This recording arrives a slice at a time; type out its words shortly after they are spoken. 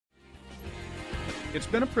It's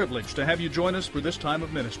been a privilege to have you join us for this time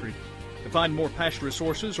of ministry. To find more past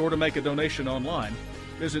resources or to make a donation online,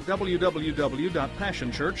 visit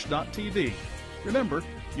www.passionchurch.tv. Remember,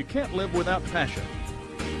 you can't live without passion.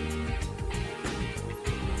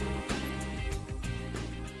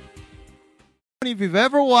 How many of you have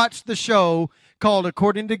ever watched the show called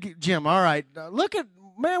According to Jim? All right, look at,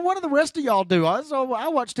 man, what do the rest of y'all do? I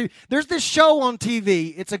watch TV. There's this show on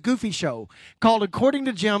TV. It's a goofy show called According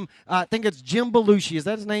to Jim. I think it's Jim Belushi. Is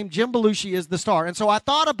that his name? Jim Belushi is the star. And so I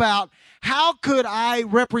thought about how could I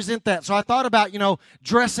represent that? So I thought about,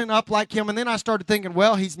 dressing up like him. And then I started thinking,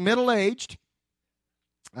 well, he's middle-aged.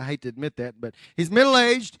 I hate to admit that, but he's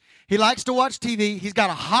middle-aged. He likes to watch TV. He's got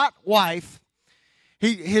a hot wife.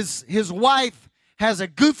 His wife has a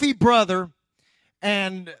goofy brother,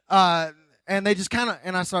 and they just kind of,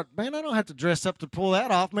 and I thought, man, I don't have to dress up to pull that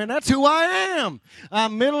off, man. That's who I am.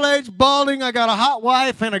 I'm middle-aged, balding, I got a hot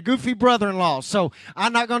wife, and a goofy brother-in-law. So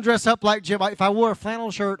I'm not going to dress up like Jim. If I wore a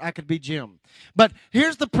flannel shirt, I could be Jim. But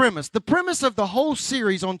here's the premise. The premise of the whole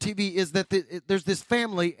series on TV is that there's this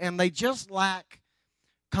family, and they just lack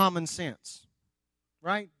common sense,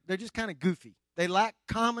 right? They're just kind of goofy. They lack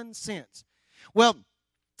common sense. Well,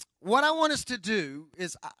 what I want us to do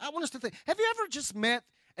is I want us to think, have you ever just met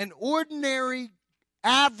an ordinary,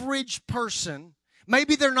 average person?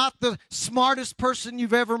 Maybe they're not the smartest person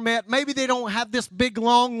you've ever met. Maybe they don't have this big,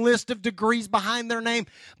 long list of degrees behind their name,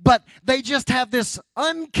 but they just have this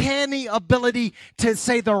uncanny ability to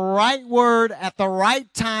say the right word at the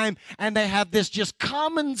right time, and they have this just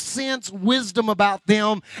common sense wisdom about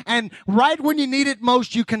them, and right when you need it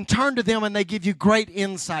most, you can turn to them, and they give you great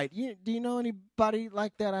insight. Do you know anybody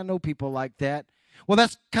like that? I know people like that. Well,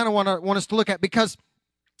 that's kind of what I want us to look at, because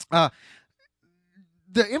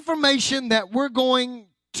the information that we're going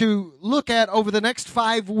to look at over the next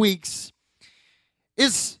 5 weeks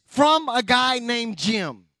is from a guy named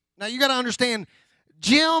Jim. Now, you got to understand,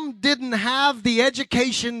 Jim didn't have the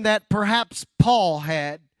education that perhaps Paul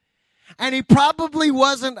had, and he probably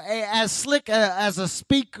wasn't as slick of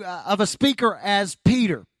a speaker as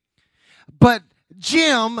Peter. But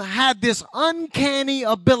Jim had this uncanny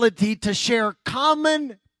ability to share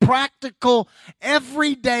common, practical,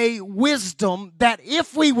 everyday wisdom that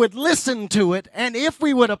if we would listen to it and if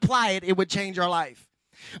we would apply it, it would change our life.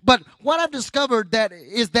 But what I've discovered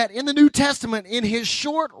is that in the New Testament, in his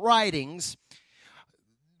short writings,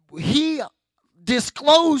 he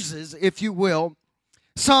discloses, if you will,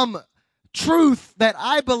 some truth that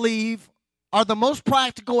I believe are the most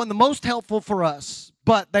practical and the most helpful for us,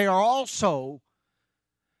 but they are also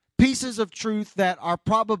pieces of truth that are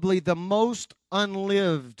probably the most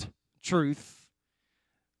unlived truth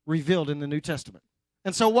revealed in the New Testament.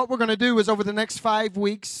 And so what we're going to do is over the next 5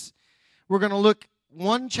 weeks, we're going to look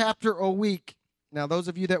one chapter a week. Now, those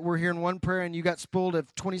of you that were here in one prayer and you got spoiled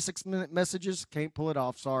of 26-minute messages, can't pull it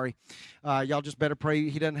off, sorry. Y'all just better pray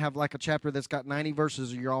he doesn't have like a chapter that's got 90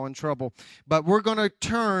 verses or you're all in trouble. But we're going to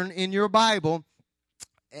turn in your Bible,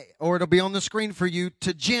 or it'll be on the screen for you,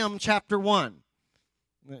 to Jim chapter 1.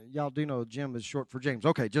 Y'all do know Jim is short for James.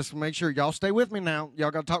 Okay, just make sure y'all stay with me now.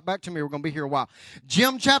 Y'all got to talk back to me. We're going to be here a while.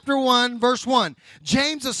 Jim chapter 1, verse 1.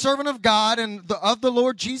 James, a servant of God and of the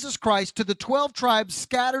Lord Jesus Christ, to the 12 tribes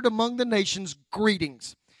scattered among the nations,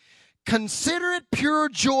 greetings. Consider it pure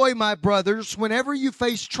joy, my brothers, whenever you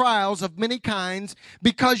face trials of many kinds,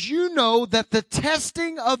 because you know that the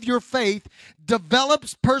testing of your faith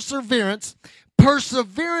develops perseverance.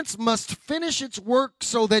 Perseverance must finish its work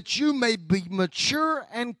so that you may be mature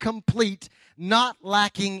and complete, not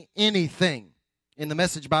lacking anything. In the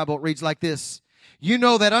Message Bible, it reads like this. You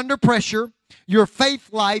know that under pressure, your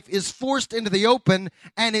faith life is forced into the open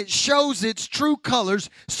and it shows its true colors,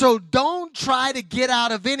 so don't try to get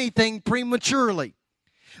out of anything prematurely.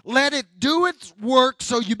 Let it do its work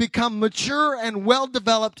so you become mature and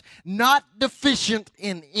well-developed, not deficient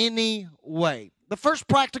in any way. The first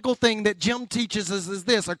practical thing that Jim teaches us is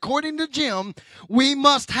this. According to Jim, we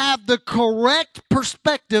must have the correct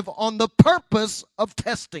perspective on the purpose of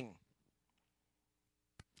testing.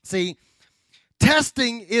 See,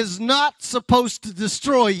 testing is not supposed to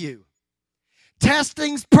destroy you.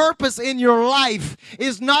 Testing's purpose in your life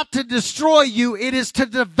is not to destroy you. It is to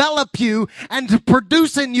develop you and to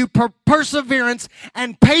produce in you perseverance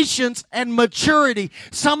and patience and maturity.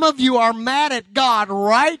 Some of you are mad at God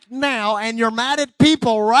right now, and you're mad at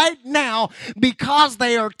people right now because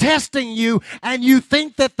they are testing you and you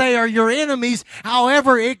think that they are your enemies.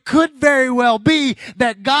 However, it could very well be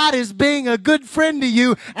that God is being a good friend to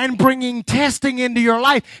you and bringing testing into your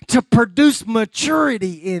life to produce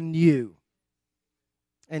maturity in you.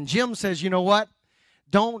 And Jim says, you know what?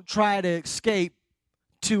 Don't try to escape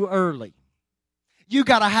too early. You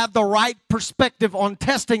got to have the right perspective on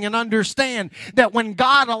testing and understand that when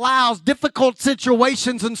God allows difficult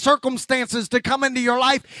situations and circumstances to come into your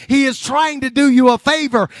life, He is trying to do you a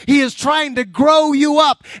favor. He is trying to grow you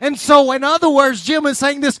up. And so, in other words, Jim is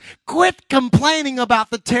saying this: quit complaining about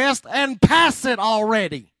the test and pass it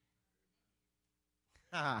already.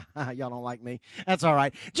 Y'all don't like me. That's all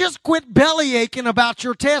right. Just quit belly aching about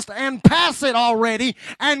your test and pass it already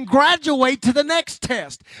and graduate to the next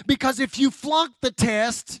test. Because if you flunk the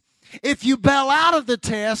test, if you bail out of the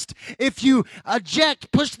test, if you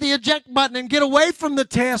push the eject button and get away from the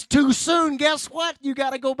test too soon, guess what? You got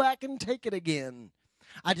to go back and take it again.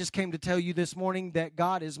 I just came to tell you this morning that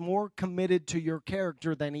God is more committed to your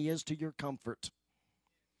character than He is to your comfort.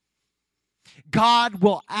 God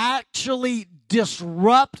will actually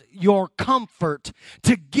disrupt your comfort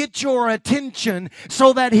to get your attention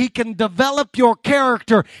so that He can develop your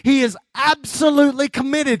character. He is absolutely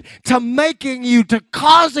committed to making you, to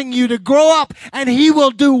causing you to grow up, and He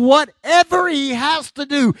will do whatever He has to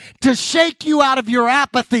do to shake you out of your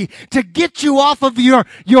apathy, to get you off of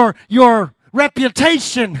your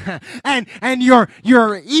reputation and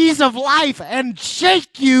your ease of life, and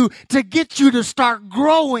shake you to get you to start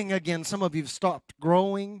growing again. Some of you have stopped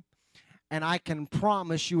growing, and I can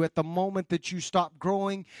promise you, at the moment that you stop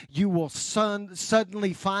growing, you will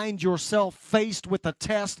suddenly find yourself faced with a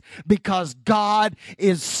test, because God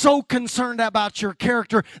is so concerned about your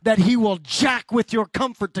character that He will jack with your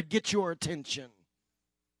comfort to get your attention.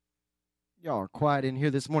 Y'all are quiet in here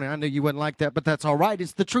this morning. I know you wouldn't like that, but that's all right.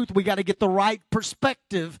 It's the truth. We got to get the right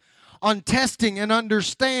perspective on testing and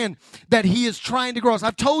understand that He is trying to grow us.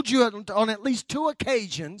 I've told you on at least 2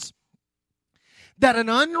 occasions that an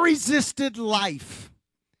unresisted life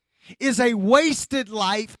is a wasted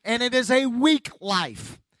life, and it is a weak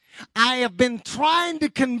life. I have been trying to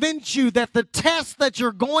convince you that the tests that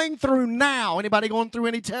you're going through now, anybody going through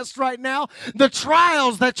any tests right now? The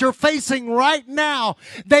trials that you're facing right now,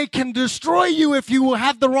 they can destroy you if you will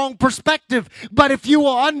have the wrong perspective. But if you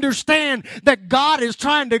will understand that God is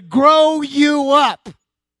trying to grow you up,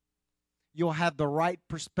 you'll have the right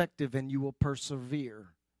perspective and you will persevere.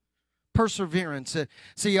 Perseverance.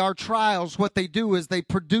 See, our trials, what they do is they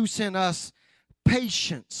produce in us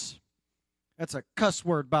patience. That's a cuss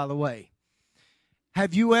word, by the way.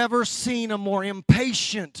 Have you ever seen a more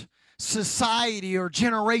impatient society or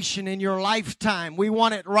generation in your lifetime? We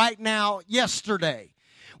want it right now, yesterday.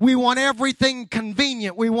 We want everything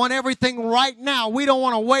convenient. We want everything right now. We don't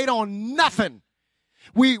want to wait on nothing.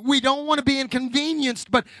 We don't want to be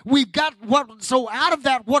inconvenienced, but we've got so out of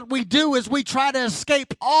that, what we do is we try to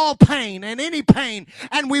escape all pain and any pain,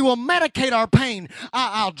 and we will medicate our pain.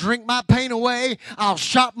 I'll drink my pain away. I'll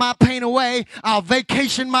shop my pain away. I'll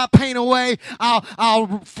vacation my pain away.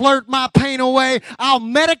 I'll flirt my pain away. I'll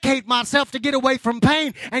medicate myself to get away from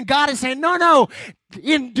pain. And God is saying, no,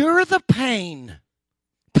 endure the pain.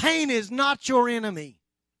 Pain is not your enemy.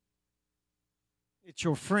 It's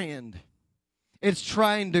your friend. It's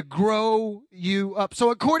trying to grow you up. So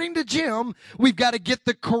according to Jim, we've got to get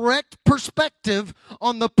the correct perspective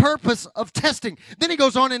on the purpose of testing. Then he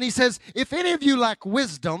goes on and he says, if any of you lack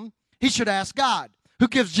wisdom, he should ask God, who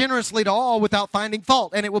gives generously to all without finding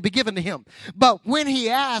fault, and it will be given to him. But when he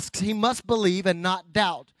asks, he must believe and not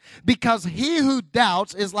doubt. Because he who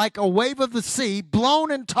doubts is like a wave of the sea, blown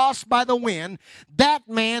and tossed by the wind. That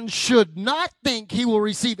man should not think he will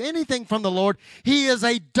receive anything from the Lord. He is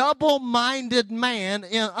a double-minded man,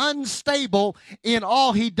 unstable in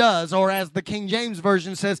all he does. Or as the King James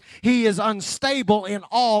Version says, he is unstable in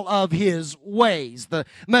all of his ways. The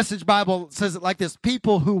Message Bible says it like this: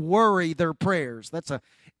 people who worry their prayers. That's an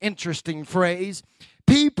interesting phrase.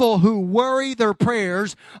 People who worry their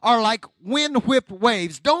prayers are like wind-whipped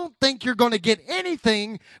waves. Don't think you're going to get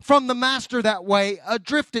anything from the master that way.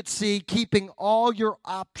 Adrift at sea, keeping all your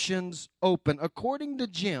options open. According to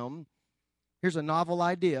Jim, here's a novel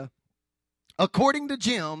idea. According to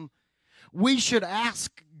Jim, we should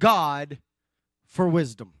ask God for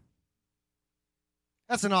wisdom.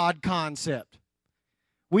 That's an odd concept.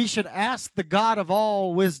 We should ask the God of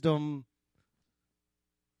all wisdom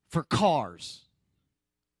for cars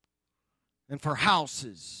and for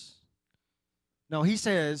houses. No, he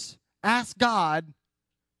says, ask God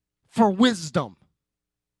for wisdom.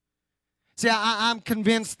 See, I'm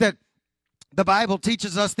convinced that the Bible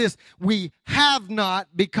teaches us this: we have not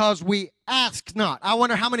because we ask not. I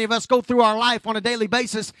wonder how many of us go through our life on a daily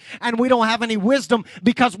basis and we don't have any wisdom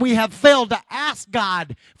because we have failed to ask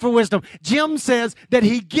God for wisdom. Jim says that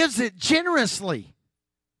he gives it generously,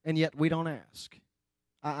 and yet we don't ask.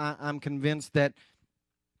 I'm convinced that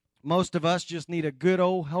most of us just need a good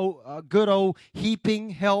old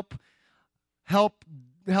heaping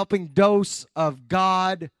helping dose of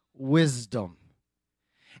God wisdom.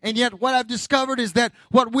 And yet what I've discovered is that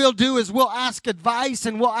what we'll do is we'll ask advice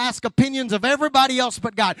and we'll ask opinions of everybody else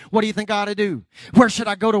but God. What do you think I ought to do? Where should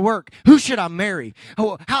I go to work? Who should I marry?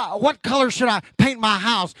 What color should I paint my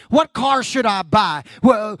house? What car should I buy?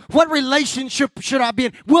 What relationship should I be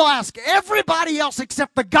in? We'll ask everybody else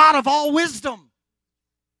except the God of all wisdom.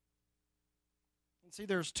 And see,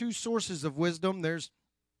 there's two sources of wisdom. There's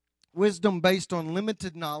wisdom based on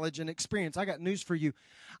limited knowledge and experience. I got news for you.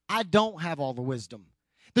 I don't have all the wisdom.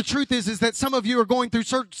 The truth is that some of you are going through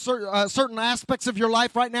certain aspects of your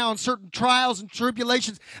life right now and certain trials and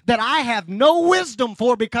tribulations that I have no wisdom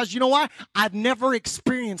for because, you know why? I've never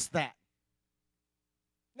experienced that.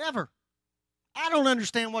 Never. I don't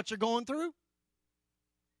understand what you're going through.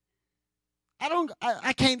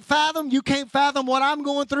 I can't fathom, you can't fathom what I'm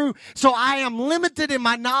going through. So I am limited in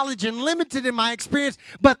my knowledge and limited in my experience.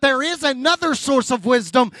 But there is another source of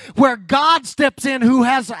wisdom where God steps in who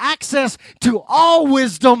has access to all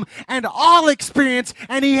wisdom and all experience.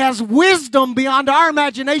 And He has wisdom beyond our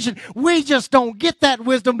imagination. We just don't get that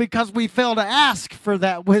wisdom because we fail to ask for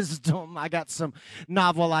that wisdom. I got some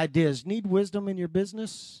novel ideas. Need wisdom in your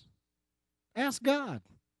business? Ask God.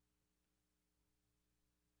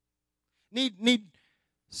 Need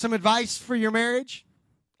some advice for your marriage?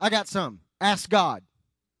 I got some. Ask God.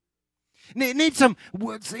 Need some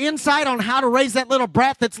insight on how to raise that little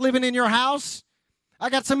brat that's living in your house? I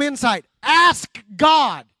got some insight. Ask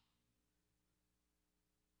God.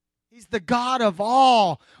 He's the God of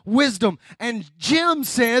all wisdom. And Jim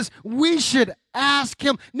says we should ask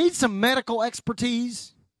Him. Need some medical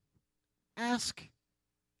expertise? Ask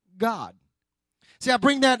God. See, I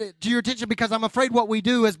bring that to your attention because I'm afraid what we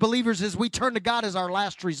do as believers is we turn to God as our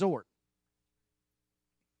last resort.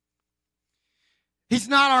 He's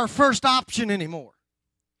not our first option anymore.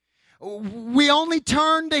 We only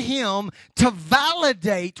turn to Him to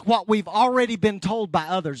validate what we've already been told by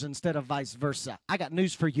others instead of vice versa. I got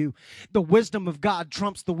news for you. The wisdom of God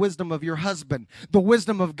trumps the wisdom of your husband. The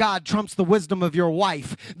wisdom of God trumps the wisdom of your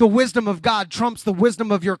wife. The wisdom of God trumps the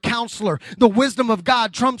wisdom of your counselor. The wisdom of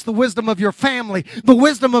God trumps the wisdom of your family. The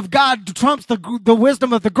wisdom of God trumps the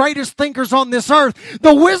wisdom of the greatest thinkers on this earth.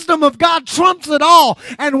 The wisdom of God trumps it all.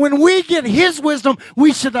 And when we get His wisdom,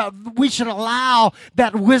 we should allow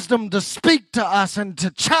that wisdom to speak to us and to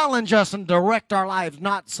challenge us and direct our lives,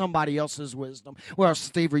 not somebody else's wisdom. Well,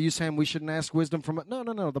 Steve, are you saying we shouldn't ask wisdom from it?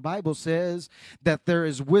 No. The Bible says that there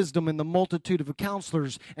is wisdom in the multitude of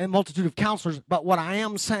counselors. But what I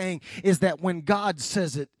am saying is that when God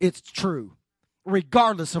says it, it's true,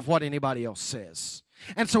 regardless of what anybody else says.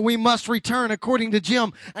 And so we must return, according to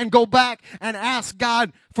Jim, and go back and ask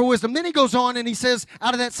God for wisdom. Then he goes on and he says,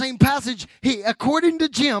 out of that same passage, according to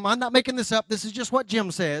Jim, I'm not making this up, this is just what Jim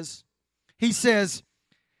says. He says,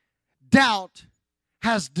 doubt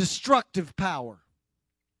has destructive power.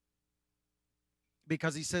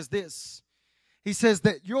 Because he says this. He says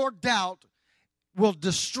that your doubt will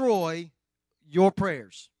destroy your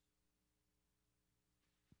prayers.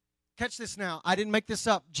 Catch this now. I didn't make this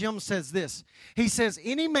up. Jim says this. He says,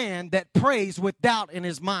 any man that prays with doubt in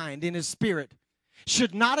his mind, in his spirit,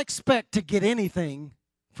 should not expect to get anything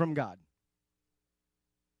from God.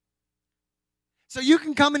 So you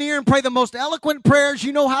can come in here and pray the most eloquent prayers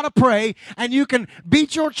you know how to pray, and you can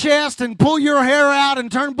beat your chest and pull your hair out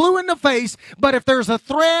and turn blue in the face, but if there's a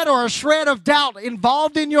thread or a shred of doubt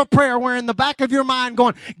involved in your prayer where in the back of your mind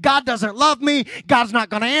going, God doesn't love me, God's not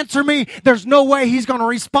going to answer me, there's no way He's going to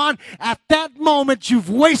respond, at that moment you've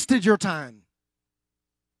wasted your time.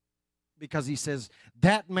 Because He says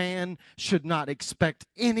that man should not expect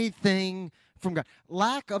anything from God.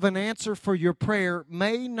 Lack of an answer for your prayer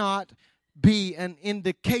may not be an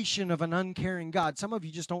indication of an uncaring God. Some of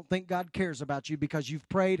you just don't think God cares about you because you've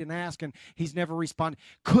prayed and asked and He's never responded.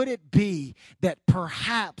 Could it be that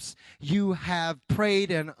perhaps you have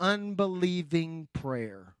prayed an unbelieving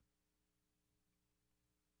prayer?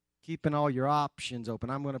 Keeping all your options open.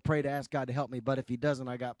 I'm going to pray to ask God to help me, but if He doesn't,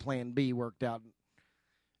 I got plan B worked out.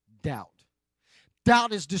 Doubt.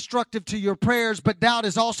 Doubt is destructive to your prayers, but doubt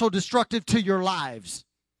is also destructive to your lives.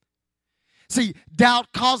 See,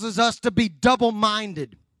 doubt causes us to be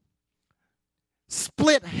double-minded,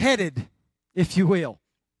 split-headed, if you will.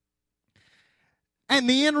 And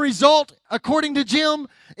the end result, according to Jim,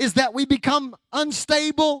 is that we become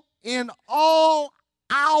unstable in all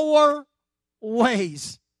our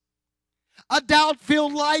ways. A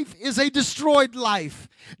doubt-filled life is a destroyed life.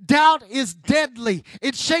 Doubt is deadly.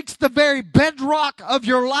 It shakes the very bedrock of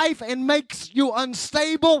your life and makes you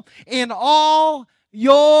unstable in all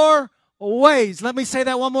your ways. Let me say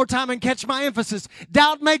that one more time and catch my emphasis.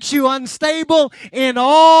 Doubt makes you unstable in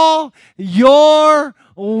all your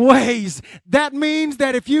ways. That means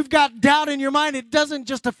that if you've got doubt in your mind, it doesn't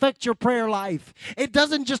just affect your prayer life. It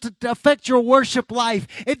doesn't just affect your worship life.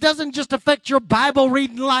 It doesn't just affect your Bible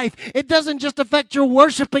reading life. It doesn't just affect your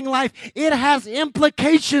worshiping life. It has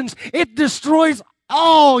implications. It destroys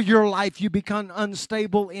all your life. You become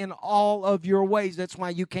unstable in all of your ways. That's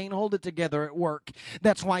why you can't hold it together at work.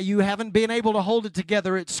 That's why you haven't been able to hold it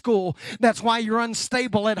together at school. That's why you're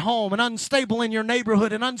unstable at home and unstable in your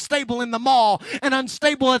neighborhood and unstable in the mall and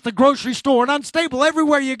unstable at the grocery store and unstable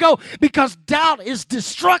everywhere you go, because doubt is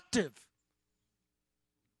destructive.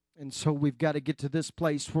 And so we've got to get to this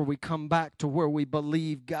place where we come back to where we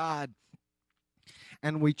believe God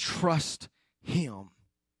and we trust Him.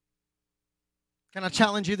 Can I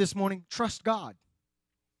challenge you this morning? Trust God.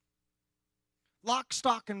 Lock,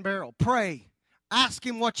 stock, and barrel. Pray. Ask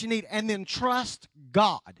Him what you need. And then trust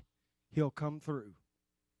God. He'll come through.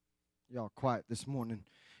 Y'all quiet this morning.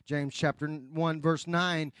 James chapter 1 verse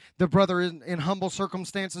 9, the brother in humble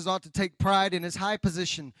circumstances ought to take pride in his high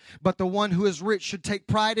position, but the one who is rich should take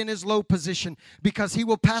pride in his low position, because he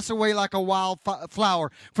will pass away like a wild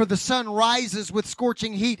flower. For the sun rises with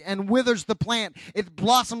scorching heat and withers the plant. Its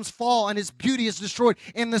blossoms fall and its beauty is destroyed.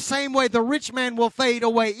 In the same way, the rich man will fade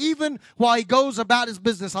away even while he goes about his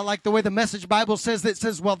business. I like the way the Message Bible says that. It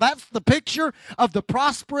says, well, that's the picture of the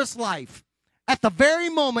prosperous life. At the very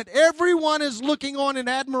moment everyone is looking on in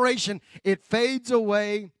admiration, it fades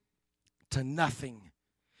away to nothing.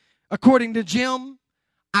 According to Jim,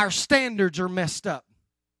 our standards are messed up.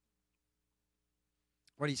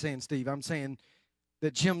 What are you saying, Steve? I'm saying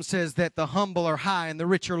that Jim says that the humble are high and the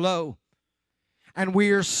rich are low. And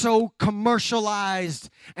we are so commercialized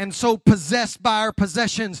and so possessed by our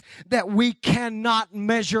possessions that we cannot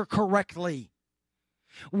measure correctly.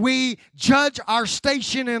 We judge our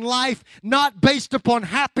station in life not based upon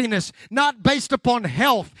happiness, not based upon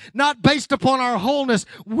health, not based upon our wholeness.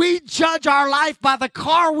 We judge our life by the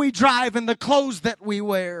car we drive and the clothes that we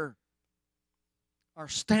wear. Our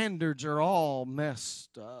standards are all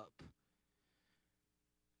messed up.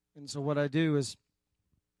 And so what I do is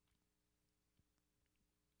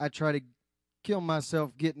I try to kill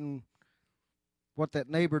myself getting what that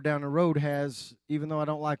neighbor down the road has, even though I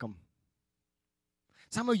don't like them.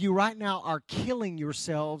 Some of you right now are killing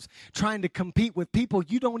yourselves trying to compete with people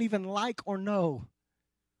you don't even like or know.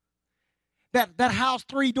 That house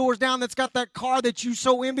 3 doors down that's got that car that you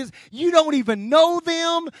so envious, you don't even know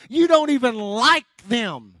them, you don't even like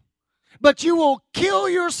them. But you will kill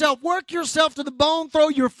yourself, work yourself to the bone, throw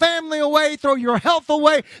your family away, throw your health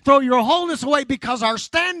away, throw your wholeness away, because our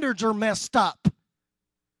standards are messed up.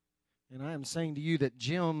 And I am saying to you that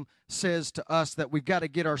Jim says to us that we've got to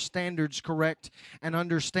get our standards correct and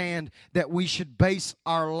understand that we should base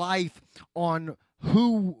our life on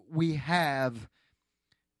who we have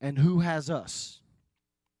and who has us.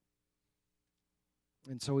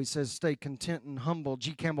 And so he says, stay content and humble.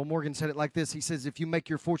 G. Campbell Morgan said it like this. He says, if you make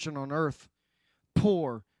your fortune on earth,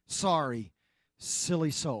 poor, sorry,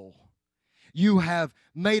 silly soul, you have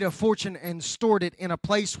made a fortune and stored it in a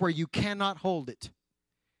place where you cannot hold it.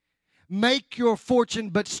 Make your fortune,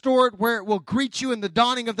 but store it where it will greet you in the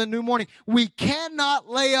dawning of the new morning. We cannot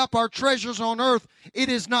lay up our treasures on earth. It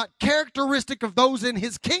is not characteristic of those in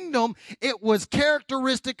His kingdom. It was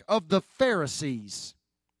characteristic of the Pharisees.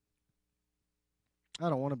 I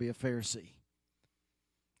don't want to be a Pharisee.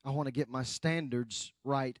 I want to get my standards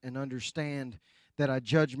right and understand that I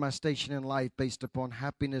judge my station in life based upon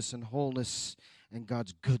happiness and wholeness and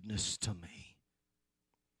God's goodness to me.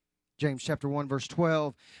 James chapter 1 verse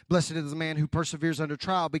 12, blessed is the man who perseveres under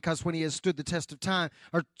trial, because when he has stood the test of time,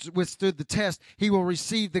 or withstood the test, he will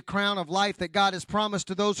receive the crown of life that God has promised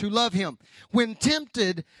to those who love Him. When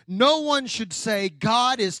tempted, no one should say,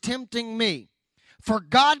 God is tempting me. For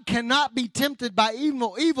God cannot be tempted by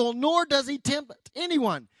evil, nor does He tempt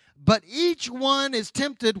anyone. But each one is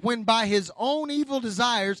tempted when by his own evil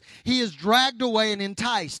desires he is dragged away and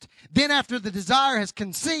enticed. Then after the desire has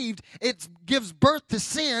conceived, it gives birth to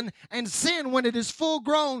sin, and sin, when it is full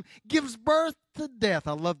grown, gives birth to death.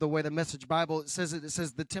 I love the way the Message Bible says it. It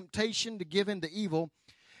says the temptation to give in to evil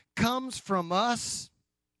comes from us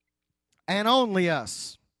and only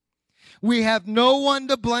us. We have no one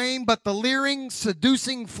to blame but the leering,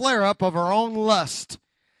 seducing flare-up of our own lust.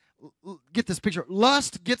 Get this picture.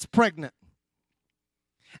 Lust gets pregnant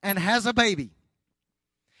and has a baby.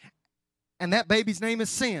 And that baby's name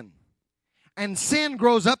is sin. And sin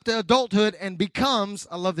grows up to adulthood and becomes,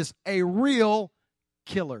 I love this, a real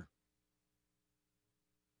killer.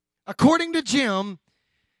 According to Jim,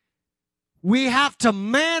 We have to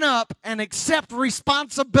man up and accept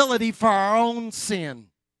responsibility for our own sin.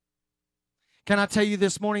 Can I tell you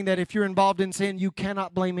this morning that if you're involved in sin, you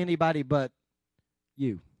cannot blame anybody but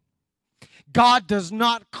you. God does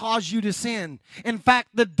not cause you to sin. In fact,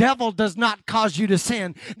 the devil does not cause you to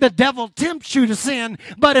sin. The devil tempts you to sin.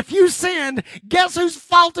 But if you sinned, guess whose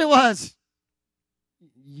fault it was?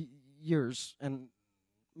 Yours and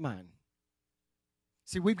mine.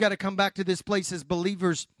 See, we've got to come back to this place as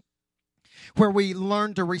believers where we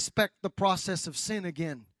learn to respect the process of sin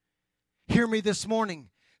again. Hear me this morning.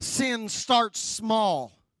 Sin starts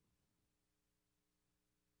small.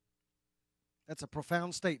 That's a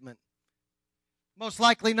profound statement. Most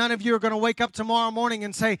likely none of you are going to wake up tomorrow morning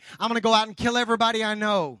and say, I'm going to go out and kill everybody I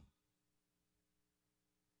know.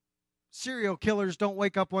 Serial killers don't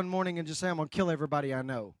wake up one morning and just say, I'm going to kill everybody I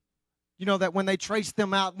know. You know that when they trace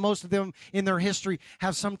them out, most of them in their history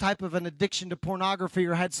have some type of an addiction to pornography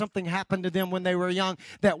or had something happen to them when they were young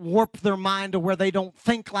that warped their mind to where they don't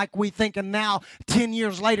think like we think. And now, 10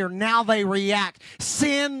 years later, now they react.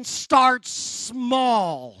 Sin starts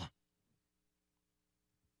small.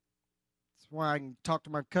 That's why I can talk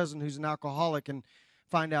to my cousin who's an alcoholic and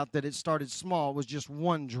find out that it started small. It was just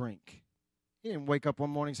one drink. He didn't wake up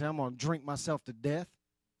one morning and say, I'm going to drink myself to death.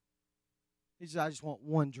 He said, I just want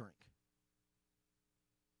one drink.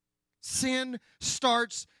 Sin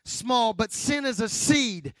starts small, but sin is a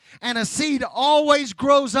seed, and a seed always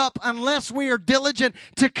grows up unless we are diligent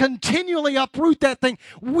to continually uproot that thing.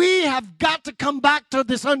 We have got to come back to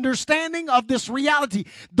this understanding of this reality.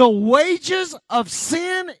 The wages of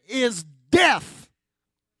sin is death.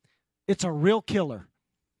 It's a real killer.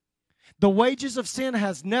 The wages of sin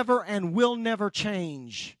has never and will never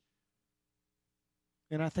change.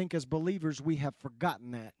 And I think as believers we have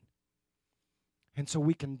forgotten that. And so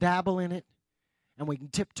we can dabble in it, and we can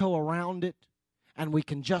tiptoe around it, and we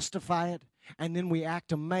can justify it, and then we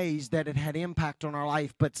act amazed that it had impact on our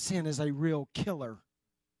life, but sin is a real killer.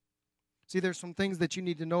 See, there's some things that you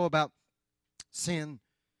need to know about sin.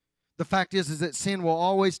 The fact is that sin will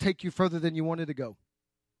always take you further than you wanted to go.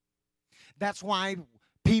 That's why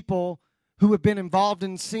people who have been involved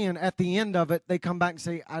in sin, at the end of it, they come back and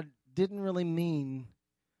say, I didn't really mean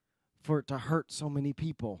for it to hurt so many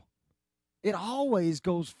people. It always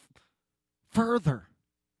goes further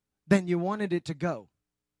than you wanted it to go.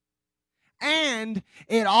 And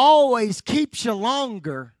it always keeps you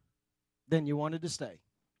longer than you wanted to stay.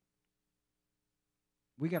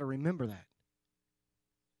 We got to remember that.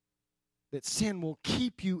 That sin will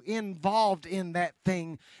keep you involved in that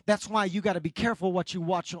thing. That's why you got to be careful what you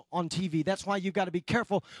watch on TV. That's why you got to be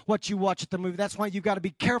careful what you watch at the movie. That's why you got to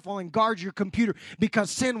be careful and guard your computer,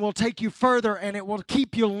 because sin will take you further and it will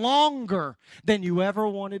keep you longer than you ever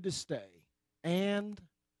wanted to stay. And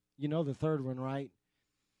you know the third one, right?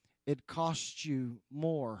 It costs you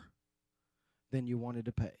more than you wanted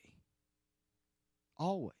to pay.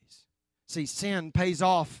 Always. See, sin pays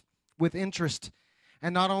off with interest.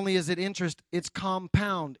 And not only is it interest, it's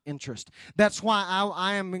compound interest. That's why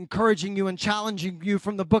I am encouraging you and challenging you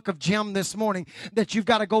from the book of Jim this morning that you've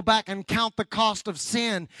got to go back and count the cost of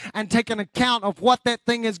sin and take an account of what that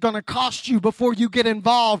thing is going to cost you before you get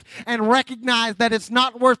involved, and recognize that it's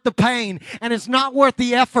not worth the pain, and it's not worth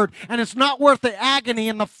the effort, and it's not worth the agony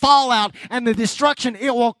and the fallout and the destruction.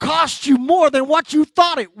 It will cost you more than what you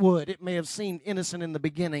thought it would. It may have seemed innocent in the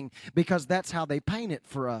beginning because that's how they paint it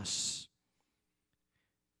for us.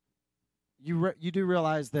 You do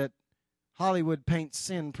realize that Hollywood paints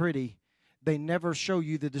sin pretty. They never show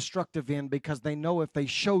you the destructive end because they know if they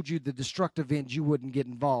showed you the destructive end, you wouldn't get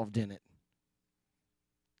involved in it.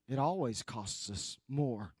 It always costs us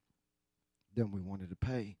more than we wanted to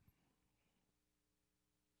pay.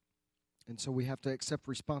 And so we have to accept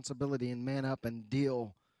responsibility and man up and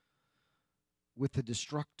deal with the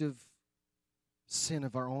destructive sin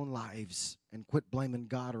of our own lives and quit blaming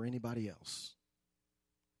God or anybody else.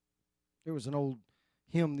 There was an old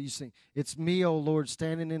hymn that you sing. It's me, O Lord,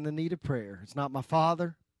 standing in the need of prayer. It's not my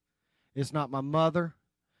father. It's not my mother.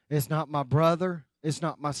 It's not my brother. It's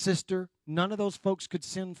not my sister. None of those folks could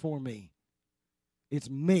sin for me.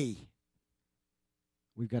 It's me.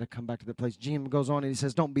 We've got to come back to that place. Jim goes on and he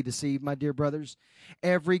says, don't be deceived, my dear brothers.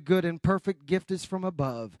 Every good and perfect gift is from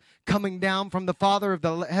above, coming down from the Father of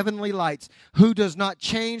the heavenly lights, who does not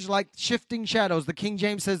change like shifting shadows. The King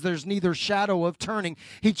James says there's neither shadow of turning.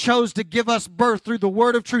 He chose to give us birth through the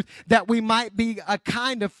word of truth, that we might be a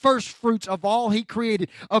kind of first fruits of all he created.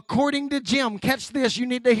 According to Jim, catch this, you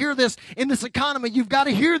need to hear this in this economy. You've got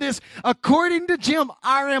to hear this. According to Jim,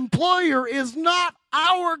 our employer is not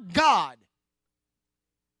our God.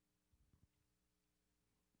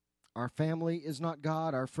 Our family is not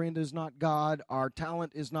God. Our friend is not God. Our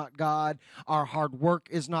talent is not God. Our hard work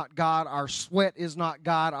is not God. Our sweat is not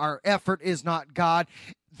God. Our effort is not God.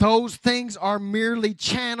 Those things are merely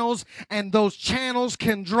channels, and those channels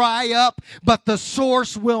can dry up, but the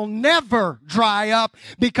source will never dry up,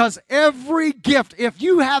 because every gift, if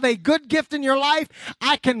you have a good gift in your life,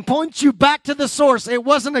 I can point you back to the source. It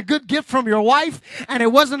wasn't a good gift from your wife, and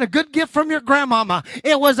it wasn't a good gift from your grandmama.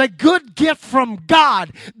 It was a good gift from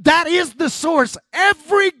God. That is the source.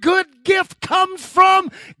 Every good gift comes from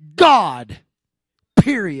God.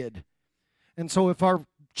 Period. And so if our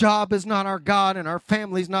job is not our God, and our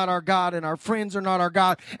family's not our God, and our friends are not our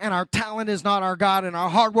God, and our talent is not our God, and our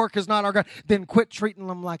hard work is not our God, then quit treating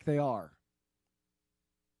them like they are.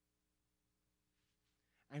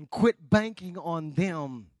 And quit banking on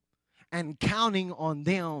them and counting on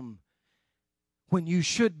them when you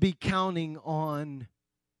should be counting on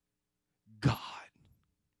God.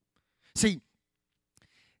 See,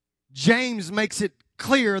 James makes it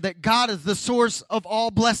clear that God is the source of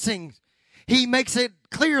all blessings. He makes it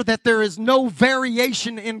clear that there is no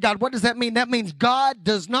variation in God. What does that mean? That means God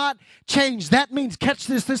does not change. That means, catch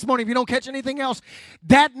this morning if you don't catch anything else,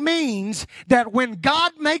 that means that when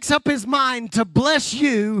God makes up his mind to bless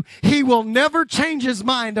you, he will never change his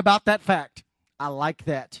mind about that fact. I like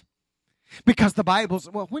that. Because the Bible's,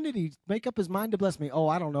 well, when did he make up his mind to bless me? Oh,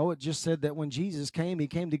 I don't know. It just said that when Jesus came, he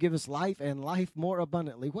came to give us life and life more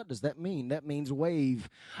abundantly. What does that mean? That means wave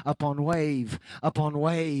upon wave upon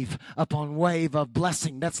wave upon wave of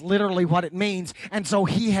blessing. That's literally what it means. And so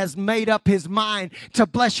he has made up his mind to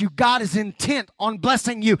bless you. God is intent on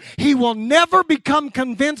blessing you. He will never become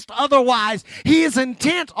convinced otherwise. He is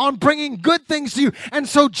intent on bringing good things to you. And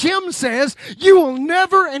so Jim says, you will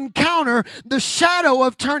never encounter the shadow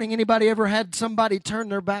of turning. Anybody ever had somebody turn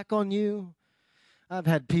their back on you? I've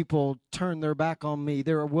had people turn their back on me.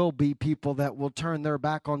 There will be people that will turn their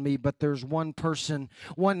back on me, but there's one person,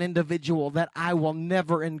 one individual that I will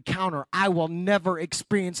never encounter. I will never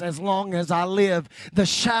experience as long as I live. The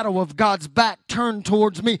shadow of God's back turned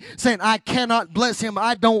towards me, saying, I cannot bless him.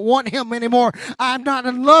 I don't want him anymore. I'm not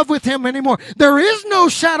in love with him anymore. There is no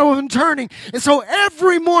shadow of turning. And so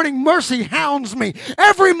every morning mercy hounds me.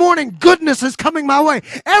 Every morning goodness is coming my way.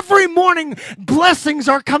 Every morning blessings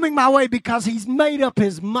are coming my way, because he's made up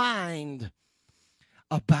his mind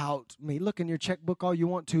about me. Look in your checkbook all you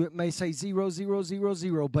want to. It may say 0, 0, 0,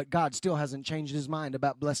 0, but God still hasn't changed his mind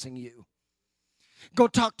about blessing you. Go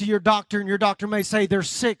talk to your doctor, and your doctor may say they're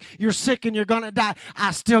sick. You're sick and you're going to die.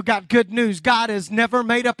 I still got good news. God has never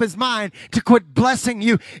made up his mind to quit blessing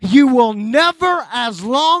you. You will never, as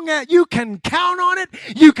long as you can count on it,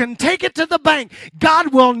 you can take it to the bank.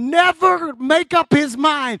 God will never make up his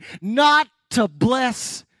mind not to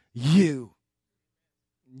bless you.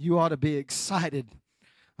 You ought to be excited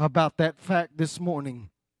about that fact this morning,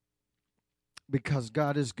 because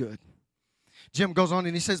God is good. Jim goes on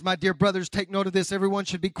and he says, my dear brothers, take note of this. Everyone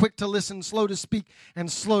should be quick to listen, slow to speak, and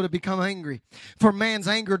slow to become angry. For man's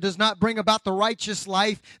anger does not bring about the righteous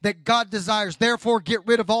life that God desires. Therefore, get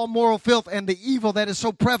rid of all moral filth and the evil that is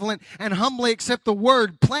so prevalent, and humbly accept the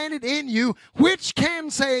word planted in you, which can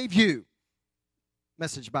save you.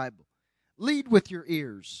 Message Bible. Lead with your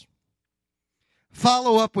ears.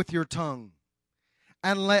 Follow up with your tongue,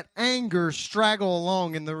 and let anger straggle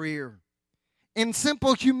along in the rear. In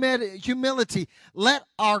simple humility, let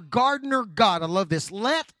our gardener God, I love this,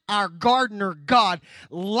 let our gardener God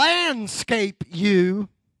landscape you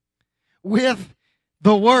with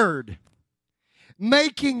the word,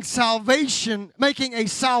 making a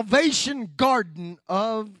salvation garden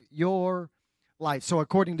of your life. So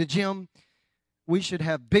according to Jim, we should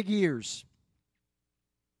have big ears,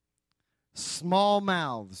 small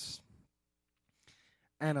mouths,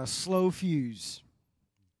 and a slow fuse.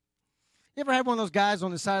 You ever had one of those guys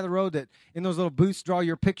on the side of the road that in those little booths draw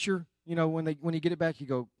your picture? You know, when you get it back, you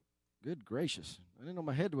go, good gracious, I didn't know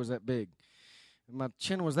my head was that big. And my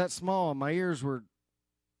chin was that small, and my ears were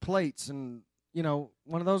plates. And, you know,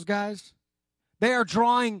 one of those guys, they are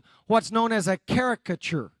drawing what's known as a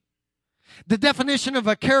caricature. The definition of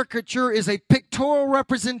a caricature is a pictorial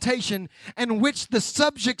representation in which the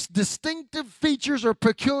subject's distinctive features or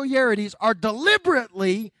peculiarities are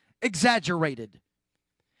deliberately exaggerated.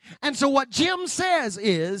 And so what Jim says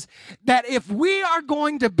is that if we are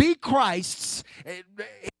going to be Christ's,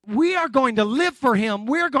 we are going to live for him,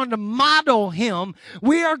 we are going to model him,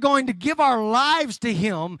 we are going to give our lives to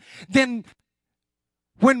him, then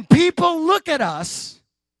when people look at us,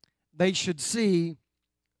 they should see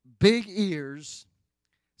big ears,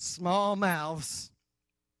 small mouths,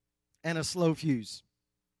 and a slow fuse.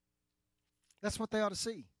 That's what they ought to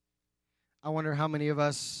see. I wonder how many of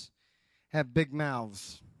us have big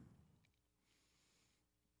mouths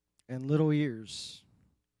and little ears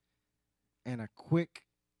and a quick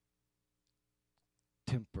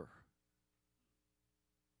temper.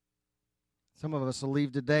 Some of us will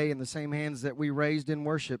leave today in the same hands that we raised in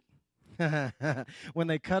worship. When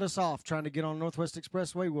they cut us off trying to get on Northwest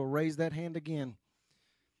Expressway, we'll raise that hand again.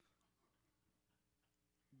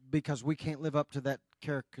 Because we can't live up to that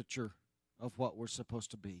caricature of what we're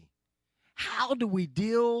supposed to be. How do we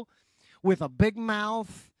deal with a big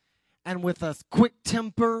mouth and with a quick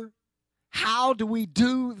temper? How do we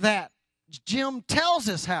do that? Jim tells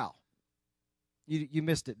us how. You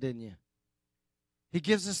missed it, didn't you? He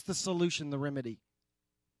gives us the solution, the remedy.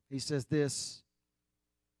 He says this: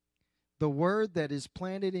 the word that is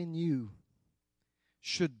planted in you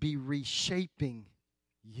should be reshaping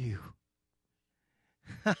you.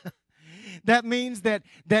 That means that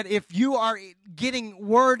if you are getting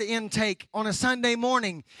word intake on a Sunday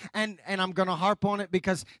morning, and I'm going to harp on it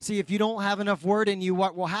because, see, if you don't have enough word in you,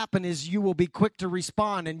 what will happen is you will be quick to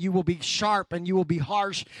respond and you will be sharp and you will be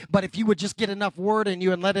harsh. But if you would just get enough word in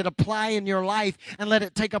you and let it apply in your life and let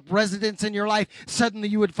it take up residence in your life, suddenly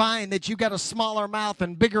you would find that you got a smaller mouth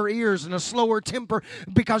and bigger ears and a slower temper,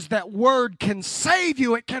 because that word can save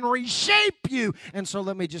you. It can reshape you. And so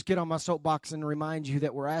let me just get on my soapbox and remind you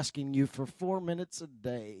that we're asking you for 4 minutes a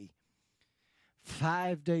day,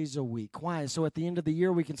 5 days a week. Why? So at the end of the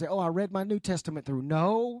year we can say, oh, I read my New Testament through.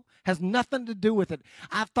 No, has nothing to do with it.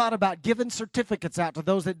 I've thought about giving certificates out to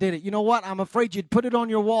those that did it. You know what? I'm afraid you'd put it on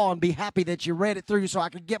your wall and be happy that you read it through so I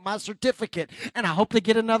could get my certificate, and I hope to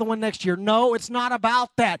get another one next year. No, it's not about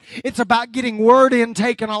that. It's about getting word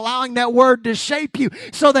intake and allowing that word to shape you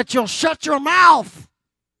so that you'll shut your mouth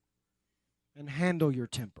and handle your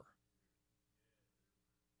temper.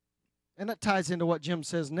 And that ties into what Jim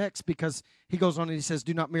says next, because he goes on and he says,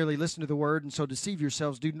 do not merely listen to the word and so deceive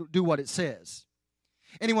yourselves, do what it says.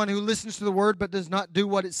 Anyone who listens to the word but does not do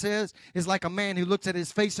what it says is like a man who looks at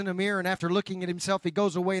his face in a mirror, and after looking at himself, he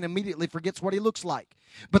goes away and immediately forgets what he looks like.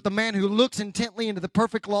 But the man who looks intently into the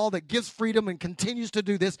perfect law that gives freedom and continues to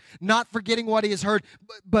do this, not forgetting what he has heard,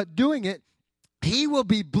 but doing it, he will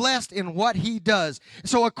be blessed in what he does.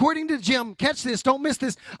 So according to Jim, catch this, don't miss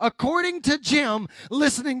this. According to Jim,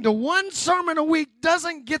 listening to one sermon a week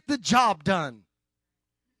doesn't get the job done.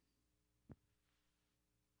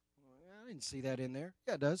 I didn't see that in there.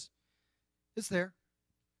 Yeah, it does. It's there.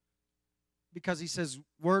 Because he says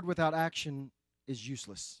word without action is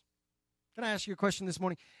useless. Can I ask you a question this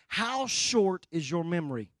morning? How short is your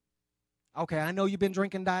memory? Okay, I know you've been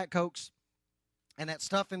drinking Diet Cokes, and that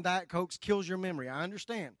stuff in Diet Cokes kills your memory. I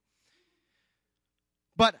understand.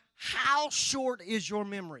 But how short is your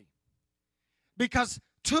memory? Because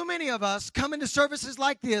too many of us come into services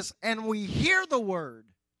like this and we hear the word,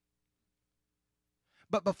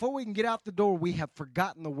 but before we can get out the door, we have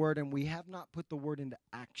forgotten the word and we have not put the word into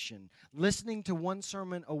action. Listening to one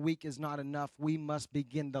sermon a week is not enough. We must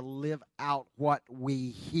begin to live out what we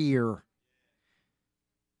hear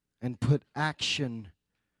and put action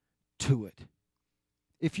to it.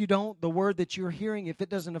 If you don't, the word that you're hearing, if it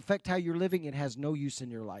doesn't affect how you're living, it has no use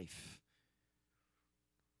in your life.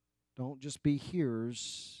 Don't just be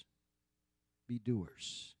hearers, be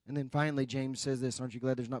doers. And then finally, James says this. Aren't you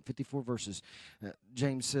glad there's not 54 verses?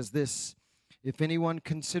 James says this: if anyone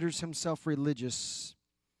considers himself religious,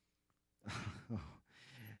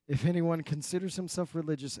 if anyone considers himself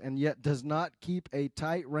religious and yet does not keep a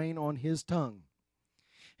tight rein on his tongue,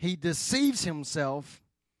 he deceives himself,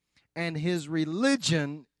 and his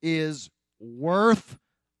religion is worthless.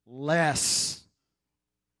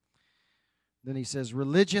 Then he says,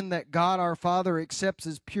 religion that God our Father accepts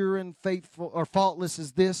as pure and faithful or faultless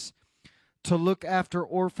is this: to look after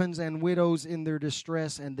orphans and widows in their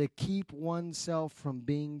distress, and to keep oneself from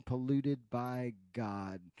being polluted by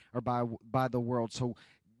God or by the world. So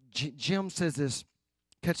Jim says this.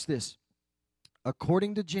 Catch this.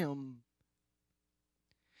 According to Jim,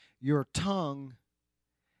 your tongue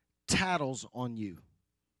tattles on you.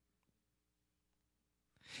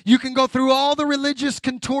 You can go through all the religious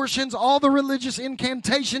contortions, all the religious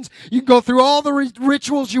incantations. You can go through all the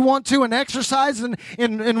rituals you want to and exercise and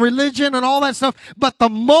religion and all that stuff. But the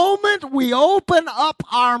moment we open up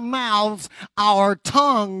our mouths, our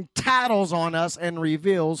tongue tattles on us and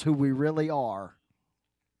reveals who we really are.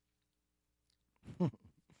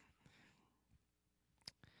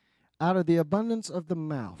 Out of the abundance of the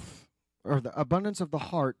mouth, or the abundance of the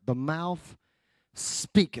heart, the mouth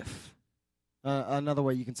speaketh. Another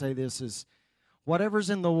way you can say this is,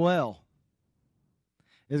 whatever's in the well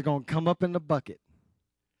is going to come up in the bucket.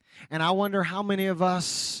 And I wonder how many of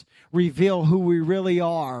us reveal who we really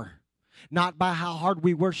are, not by how hard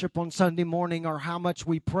we worship on Sunday morning or how much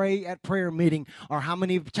we pray at prayer meeting or how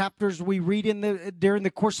many chapters we read during the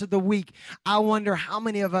course of the week. I wonder how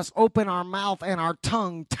many of us open our mouth and our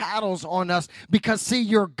tongue tattles on us because, see,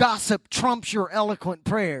 your gossip trumps your eloquent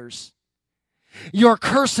prayers. Your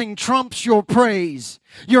cursing trumps your praise.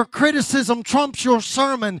 Your criticism trumps your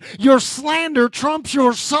sermon. Your slander trumps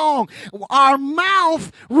your song. Our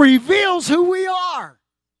mouth reveals who we are.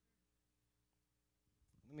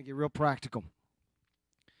 Let me get real practical.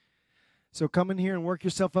 So come in here and work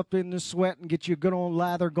yourself up in the sweat and get you a good old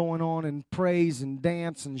lather going on and praise and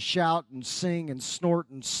dance and shout and sing and snort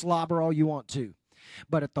and slobber all you want to.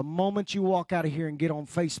 But at the moment you walk out of here and get on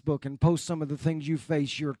Facebook and post some of the things you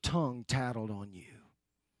face, your tongue tattled on you.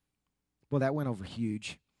 Well, that went over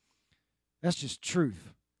huge. That's just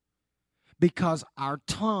truth. Because our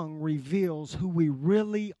tongue reveals who we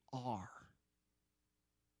really are.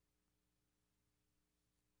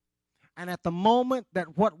 And at the moment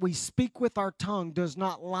that what we speak with our tongue does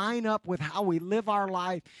not line up with how we live our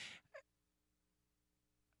life,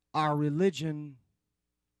 our religion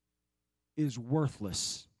is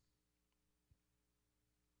worthless.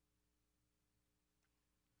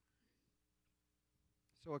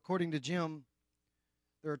 So according to Jim,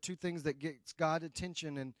 there are two things that gets God's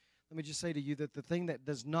attention, and let me just say to you that the thing that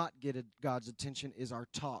does not get God's attention is our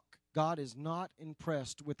talk. God is not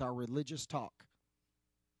impressed with our religious talk.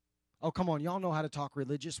 Oh, come on, y'all know how to talk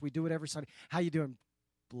religious. We do it every Sunday. How you doing?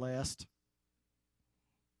 Blessed.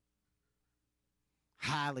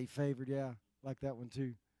 Highly favored, yeah. Like that one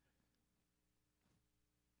too.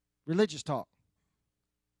 Religious talk.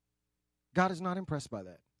 God is not impressed by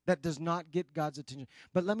that. That does not get God's attention.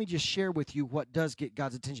 But let me just share with you what does get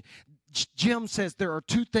God's attention. Jim says there are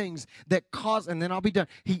two things that cause, and then I'll be done.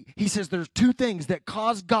 He says there's two things that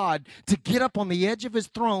cause God to get up on the edge of his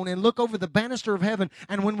throne and look over the banister of heaven.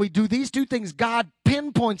 And when we do these two things, God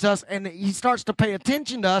pinpoints us and he starts to pay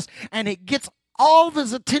attention to us, and it gets all of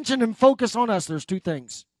his attention and focus on us. There's two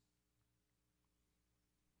things.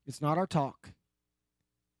 It's not our talk.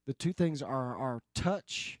 The two things are our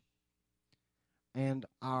touch and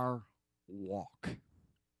our walk.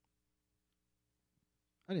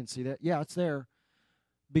 I didn't see that. Yeah, it's there.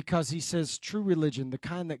 Because he says true religion, the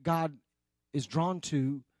kind that God is drawn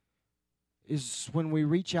to, is when we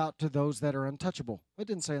reach out to those that are untouchable. It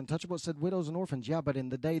didn't say untouchable. It said widows and orphans. Yeah, but in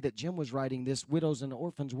the day that Jim was writing this, widows and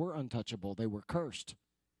orphans were untouchable. They were cursed.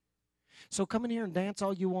 So come in here and dance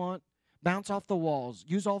all you want. Bounce off the walls.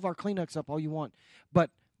 Use all of our Kleenex up all you want. But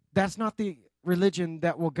that's not the religion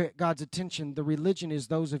that will get God's attention. The religion is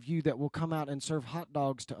those of you that will come out and serve hot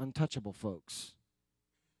dogs to untouchable folks.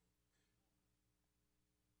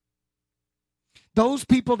 Those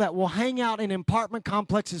people that will hang out in apartment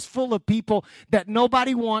complexes full of people that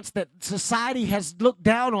nobody wants, that society has looked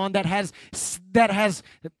down on, that has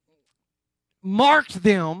marked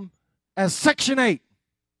them as Section 8.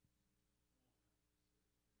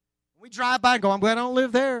 We drive by and go, I'm glad I don't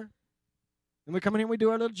live there. And we come in here and we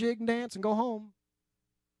do our little jig and dance and go home.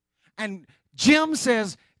 And Jim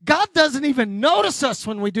says, God doesn't even notice us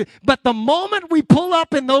when we do. But the moment we pull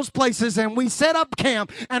up in those places and we set up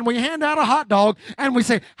camp and we hand out a hot dog and we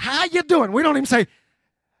say, how you doing? We don't even say,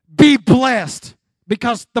 be blessed.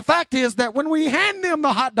 Because the fact is that when we hand them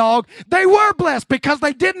the hot dog, they were blessed because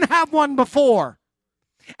they didn't have one before.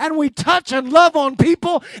 And we touch and love on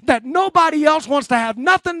people that nobody else wants to have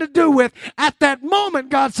nothing to do with. At that moment,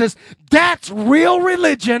 God says, that's real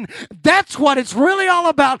religion. That's what it's really all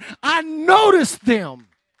about. I noticed them.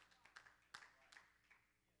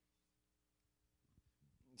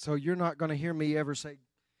 So you're not going to hear me ever say,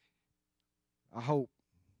 I hope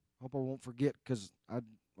I won't forget, because I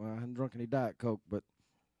haven't drunk any Diet Coke, but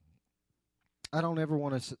I don't ever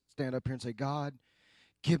want to stand up here and say, God,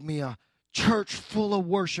 give me a church full of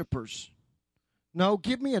worshipers. No,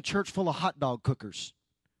 give me a church full of hot dog cookers.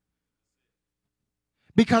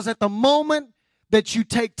 Because at the moment that you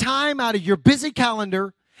take time out of your busy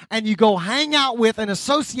calendar and you go hang out with and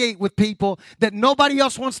associate with people that nobody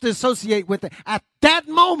else wants to associate with, at that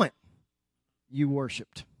moment, you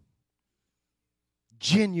worshiped.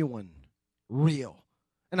 Genuine, real.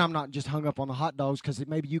 And I'm not just hung up on the hot dogs because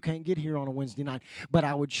maybe you can't get here on a Wednesday night, but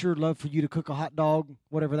I would sure love for you to cook a hot dog,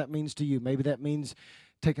 whatever that means to you. Maybe that means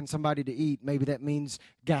taking somebody to eat. Maybe that means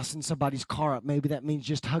gassing somebody's car up. Maybe that means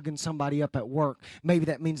just hugging somebody up at work. Maybe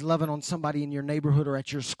that means loving on somebody in your neighborhood or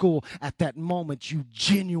at your school. At that moment, you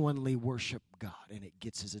genuinely worship God, and it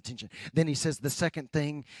gets his attention. Then he says the second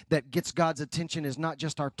thing that gets God's attention is not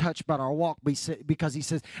just our touch, but our walk, because he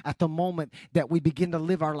says at the moment that we begin to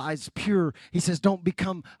live our lives pure, he says don't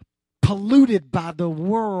become polluted by the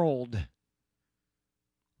world.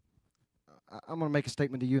 I'm going to make a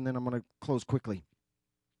statement to you, and then I'm going to close quickly.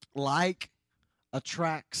 Like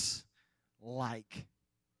attracts like.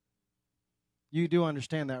 You do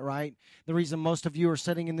understand that, right? The reason most of you are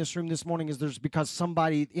sitting in this room this morning is there's because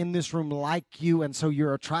somebody in this room like you, and so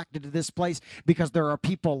you're attracted to this place because there are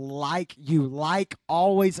people like you. Like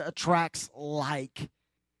always attracts like.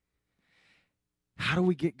 How do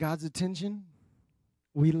we get God's attention?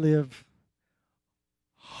 We live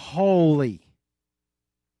holy.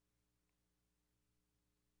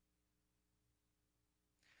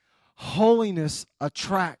 Holiness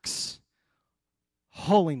attracts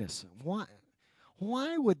holiness. Why?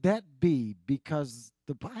 Why would that be? Because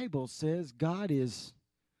the Bible says God is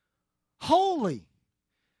holy.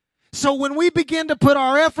 So when we begin to put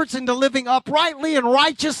our efforts into living uprightly and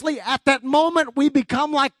righteously, at that moment we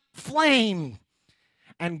become like flame.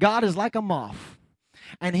 And God is like a moth.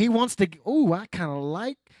 And he wants to, I kind of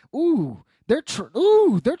like, I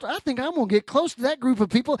think I'm going to get close to that group of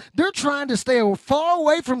people. They're trying to stay as far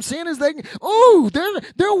away from sin as they can.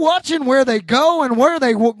 They're watching where they go and where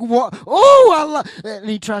they walk. And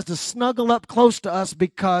he tries to snuggle up close to us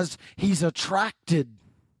because he's attracted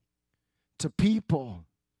to people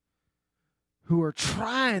who are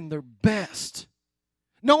trying their best,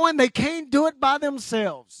 knowing they can't do it by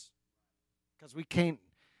themselves. Because we can't,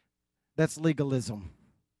 that's legalism.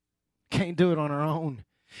 Can't do it on our own.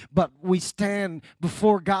 But we stand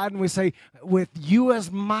before God and we say, with you as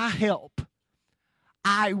my help,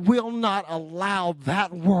 I will not allow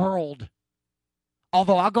that world,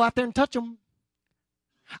 although I'll go out there and touch them,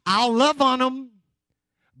 I'll love on them,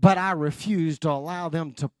 but I refuse to allow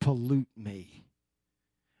them to pollute me.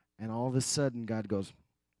 And all of a sudden God goes,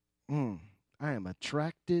 I am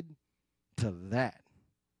attracted to that.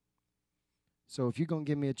 So if you're going to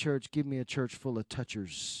give me a church full of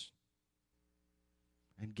touchers.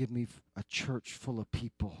 And give me a church full of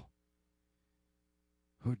people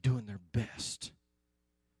who are doing their best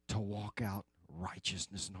to walk out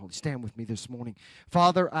righteousness and holiness. Stand with me this morning.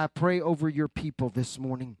 Father, I pray over your people this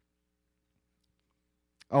morning.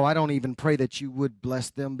 I don't even pray that you would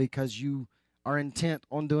bless them because you are intent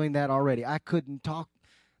on doing that already. I couldn't talk.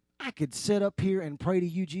 I could sit up here and pray to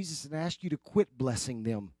you, Jesus, and ask you to quit blessing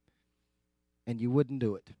them. And you wouldn't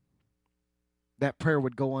do it. That prayer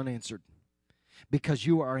would go unanswered. Because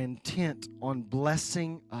you are intent on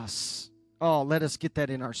blessing us. Let us get that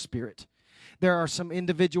in our spirit. There are some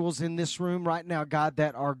individuals in this room right now, God,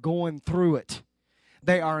 that are going through it.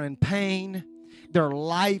 They are in pain. Their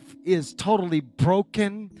life is totally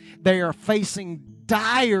broken. They are facing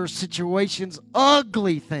dire situations,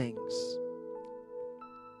 ugly things.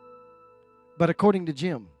 But according to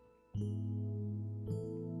Jim,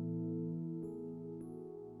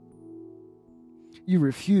 you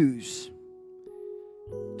refuse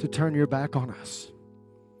to turn your back on us.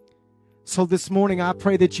 So this morning, I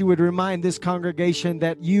pray that you would remind this congregation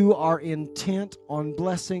that you are intent on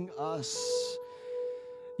blessing us.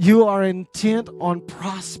 You are intent on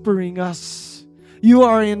prospering us. You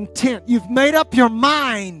are intent. You've made up your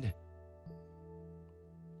mind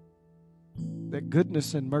that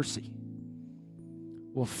goodness and mercy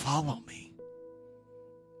will follow me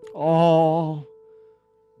all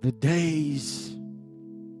the days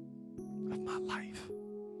of my life.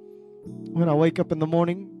 When I wake up in the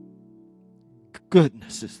morning,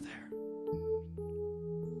 goodness is there.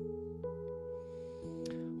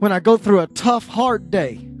 When I go through a tough, hard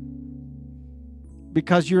day,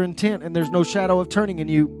 because you're intent and there's no shadow of turning in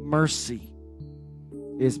you, mercy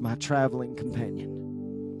is my traveling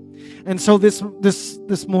companion. And so this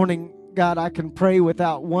morning, God, I can pray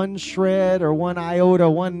without one shred or one iota,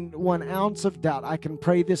 one ounce of doubt. I can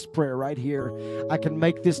pray this prayer right here. I can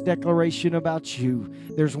make this declaration about you.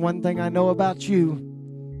 There's one thing I know about you.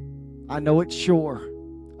 I know it's sure.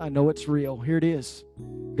 I know it's real. Here it is.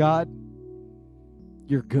 God,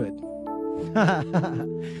 you're good.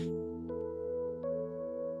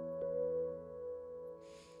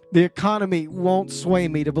 The economy won't sway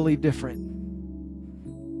me to believe different.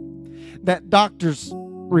 That doctor's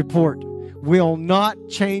report will not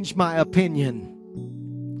change my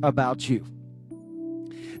opinion about you.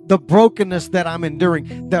 The brokenness that I'm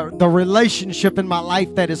enduring, the relationship in my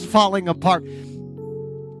life that is falling apart,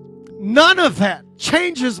 none of that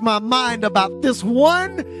changes my mind about this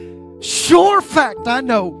one sure fact I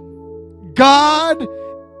know. God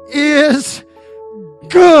is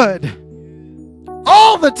good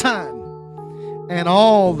all the time, and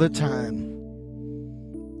all the time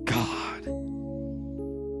God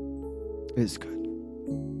is good.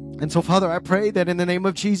 And so, Father, I pray that in the name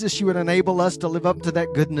of Jesus, you would enable us to live up to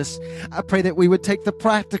that goodness. I pray that we would take the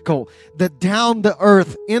practical, the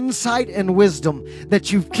down-to-earth insight and wisdom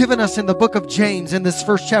that you've given us in the book of James in this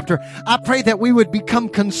first chapter. I pray that we would become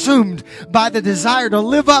consumed by the desire to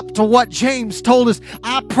live up to what James told us.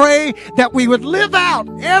 I pray that we would live out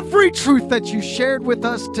every truth that you shared with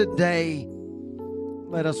us today.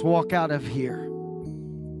 Let us walk out of here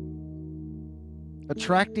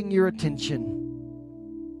attracting your attention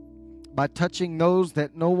by touching those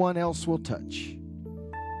that no one else will touch,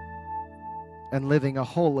 and living a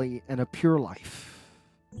holy and a pure life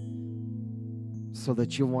so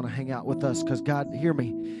that you'll want to hang out with us. Because God, hear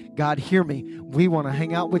me. God, hear me. We want to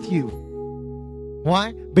hang out with you.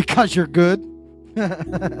 Why? Because you're good.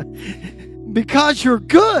 Because you're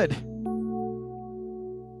good.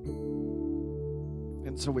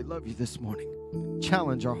 And so we love you this morning.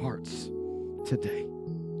 Challenge our hearts today.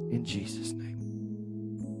 In Jesus' name.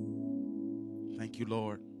 Thank you,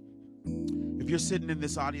 Lord. If you're sitting in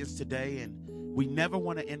this audience today, and we never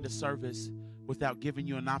want to end the service without giving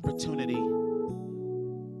you an opportunity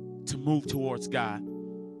to move towards God.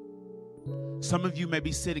 Some of you may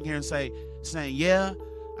be sitting here and saying, yeah,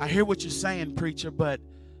 I hear what you're saying, preacher, but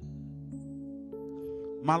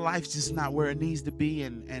my life's just not where it needs to be,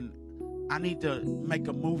 and I need to make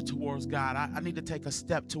a move towards God. I need to take a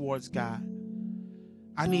step towards God.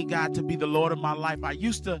 I need God to be the Lord of my life.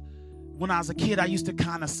 When I was a kid, I used to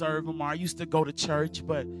kind of serve him, or I used to go to church,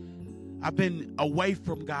 but I've been away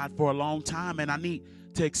from God for a long time, and I need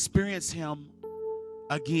to experience him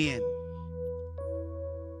again.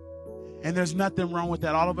 And there's nothing wrong with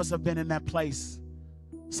that. All of us have been in that place.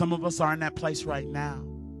 Some of us are in that place right now.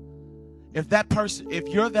 If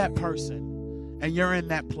you're that person and you're in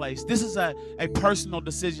that place, this is a personal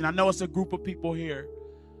decision. I know it's a group of people here,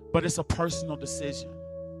 but it's a personal decision.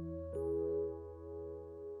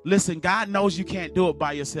 Listen, God knows you can't do it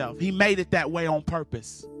by yourself. He made it that way on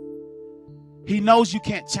purpose. He knows you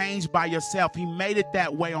can't change by yourself. He made it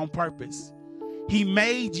that way on purpose. He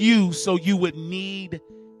made you so you would need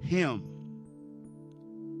him.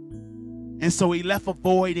 And so he left a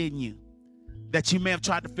void in you that you may have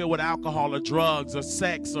tried to fill with alcohol or drugs or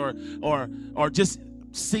sex or just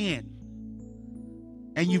sin.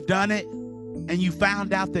 And you've done it, and you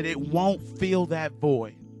found out that it won't fill that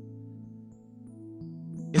void.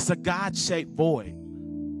 It's a God-shaped void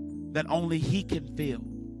that only he can fill.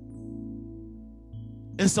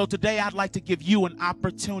 And so today I'd like to give you an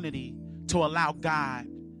opportunity to allow God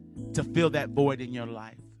to fill that void in your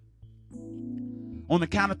life. On the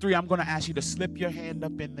count of 3, I'm going to ask you to slip your hand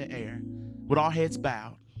up in the air with all heads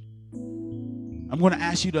bowed. I'm going to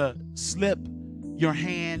ask you to slip your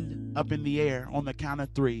hand up in the air on the count of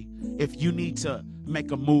 3 if you need to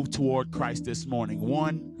make a move toward Christ this morning.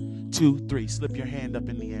 1, 2, 3. Slip your hand up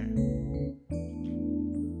in the air.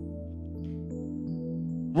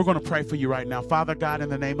 We're going to pray for you right now. Father God, in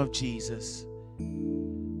the name of Jesus.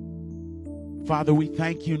 Father, we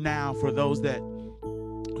thank you now for those that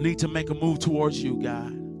need to make a move towards you,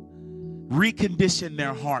 God. Recondition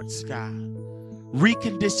their hearts, God.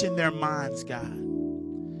 Recondition their minds, God.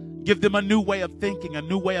 Give them a new way of thinking, a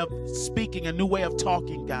new way of speaking, a new way of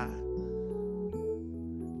talking, God.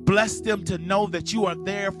 Bless them to know that you are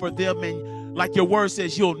there for them, and like your word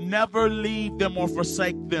says, you'll never leave them or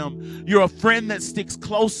forsake them. You're a friend that sticks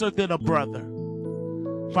closer than a brother.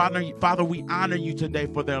 Father, we honor you today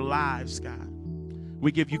for their lives, God.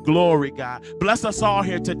 We give you glory, God. Bless us all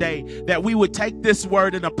here today that we would take this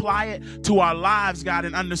word and apply it to our lives, God,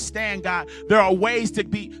 and understand, God, there are ways to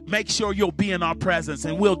make sure you'll be in our presence,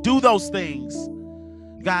 and we'll do those things,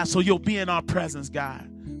 God, so you'll be in our presence, God,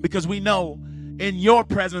 because we know in your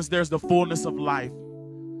presence there's the fullness of life,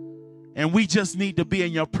 and we just need to be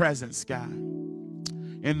in your presence, God,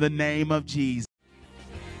 in the name of Jesus.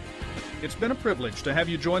 It's been a privilege to have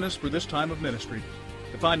you join us for this time of ministry.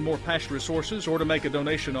 To find more past resources or to make a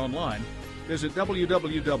donation online, visit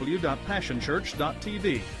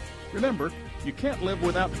www.passionchurch.tv. Remember, you can't live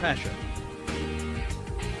without passion.